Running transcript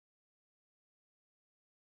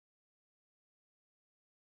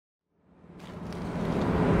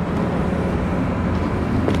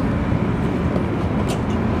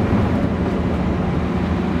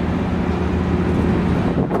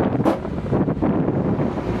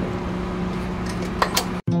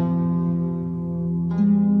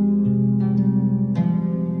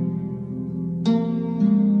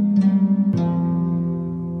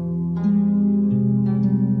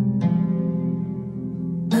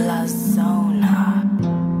Zona.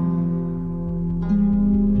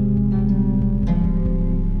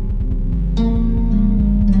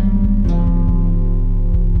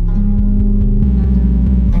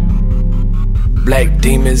 Black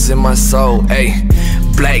demons in my soul, ayy.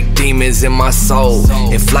 Black demons in my soul.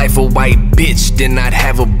 If life a white bitch, then I'd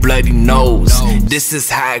have a bloody nose. This is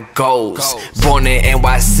how it goes. Born in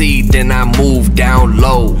NYC, then I moved down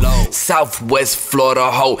low. Southwest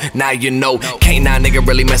Florida, ho, now you know. Can't now nigga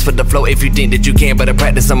really mess with the flow. If you think that you can, better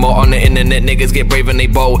practice some more on the internet. Niggas get brave and they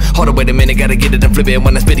bold. Hold on, wait a minute, gotta get it and flip it.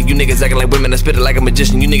 When I spit it, you niggas acting like women. I spit it like a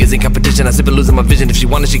magician. You niggas in competition. I sip it, losing my vision. If she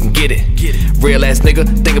want it, she can get it. Real ass nigga,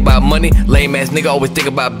 think about money. Lame ass nigga, always think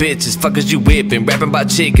about bitches. Fuckers you whipping, rapping about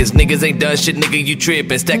chickens. Niggas ain't done shit, nigga, you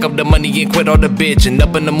tripping. Stack up the money and quit all the bitching.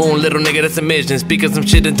 Up in the moon, little nigga, that's a mission. Speaking some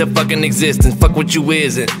shit into fucking existence. Fuck what you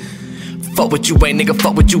isn't. Fuck what you ain't, nigga,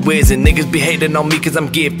 fuck what you isn't. Niggas be hating on me cause I'm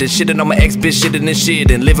gifted. Shitting on my ex bitch, shitting and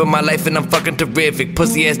shit. And living my life and I'm fucking terrific.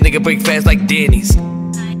 Pussy ass nigga break fast like Denny's.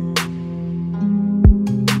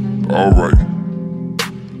 Alright.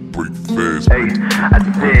 Break fast. Hey, I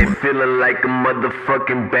said feeling like a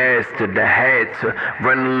motherfucking bastard. I had to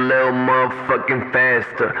run a little motherfucking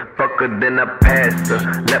faster. Fuck her, then I passed her.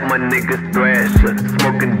 Let my niggas thrash her.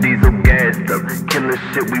 Smoking diesel gassed up. Killing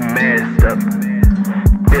shit we masked up.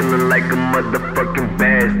 Feeling like a motherfucking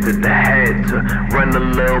bastard. I had to run a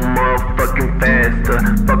little motherfucking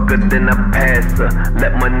faster. Fuck her, then I pass her.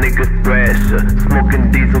 Let my niggas thrash her.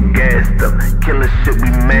 Smoking diesel gassed up. Killing shit we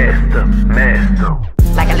masked up. Masked up.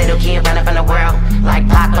 Like a little kid running from the world. Like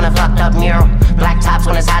Pac on a fucked up mural. Black tops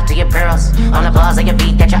when it's hot to your pearls. On the balls of your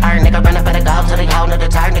feet that you earn. Nigga running for the gold till they hold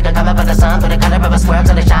the turn. Nigga coming for the sun for the color of a squirrel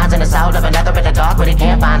till it shines in the soul of another in the dark. But he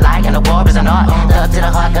can't find light and the war is an art. Love to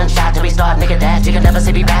the heart, gunshot to restart. Nigga dash, you can never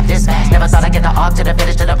see me rap this fast. Never thought I'd get the arc to the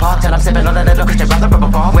finish to the park. Till I'm sipping on a little Christian brother from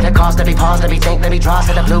afar. With a cause, let me pause, let me think, let me draw.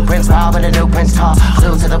 To the blueprints raw when the new prints tall.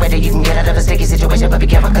 Clue to the way that you can get out of a sticky situation. But be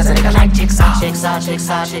careful cause a nigga like jigsaw. Jigsaw,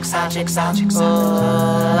 jigsaw, jigsaw, jigsaw, jigsaw.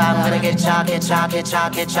 Oh, I'm gonna get chalk, get chalk, get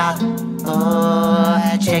chalk, get chalk.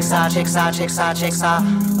 Oh, jigsaw, jigsaw, jigsaw, jigsaw.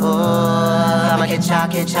 Oh, I'ma get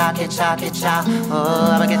chalk, get chalk, get chalk, get chalk.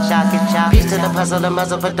 Oh, I'ma get chalk, get chalk. Piece to the puzzle, the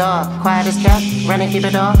muzzle for door. Quiet as kept, run and keep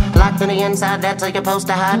it all. Locked on the inside, that's how you're supposed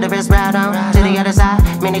to hide. The wrist right on to the other side.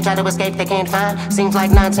 Many try to escape, they can't find. Seems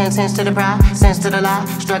like nonsense, sense to the pride, sense to the lie.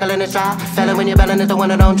 Struggling to try, felling when you're belling is the one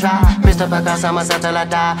that don't try. Mr. Fuck us on myself till I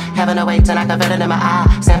die. Having to wait till I can feel it in my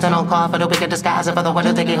eye. Santa don't call for the wicked disguise. And for the one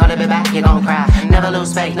who think he holding me back, you gon' cry. Never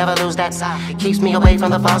lose faith, never lose that side. Keeps me away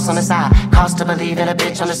from the false on the side. Cost to believe in a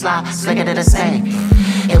bitch on the slide. Slicker to the same.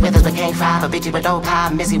 It withers but can't fry. But bitchy with no pie.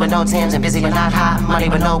 Missy with no Timbs and busy but not high. Money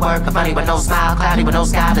with no work, but funny with no smile. Cloudy with no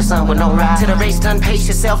sky, the sun with no ride. To the race done, pace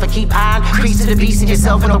yourself and keep eyeing. Crease to the beast in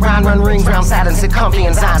yourself and no grind. Run rings round silence and comfy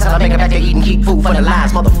and signs. Till I make it back to eat and keep food for the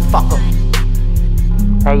lies, motherfucker.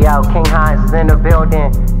 Hey yo, King Hines is in the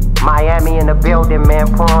building. Miami in the building, man.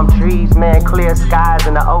 Palm trees, man. Clear skies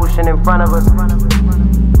and the ocean in front of us.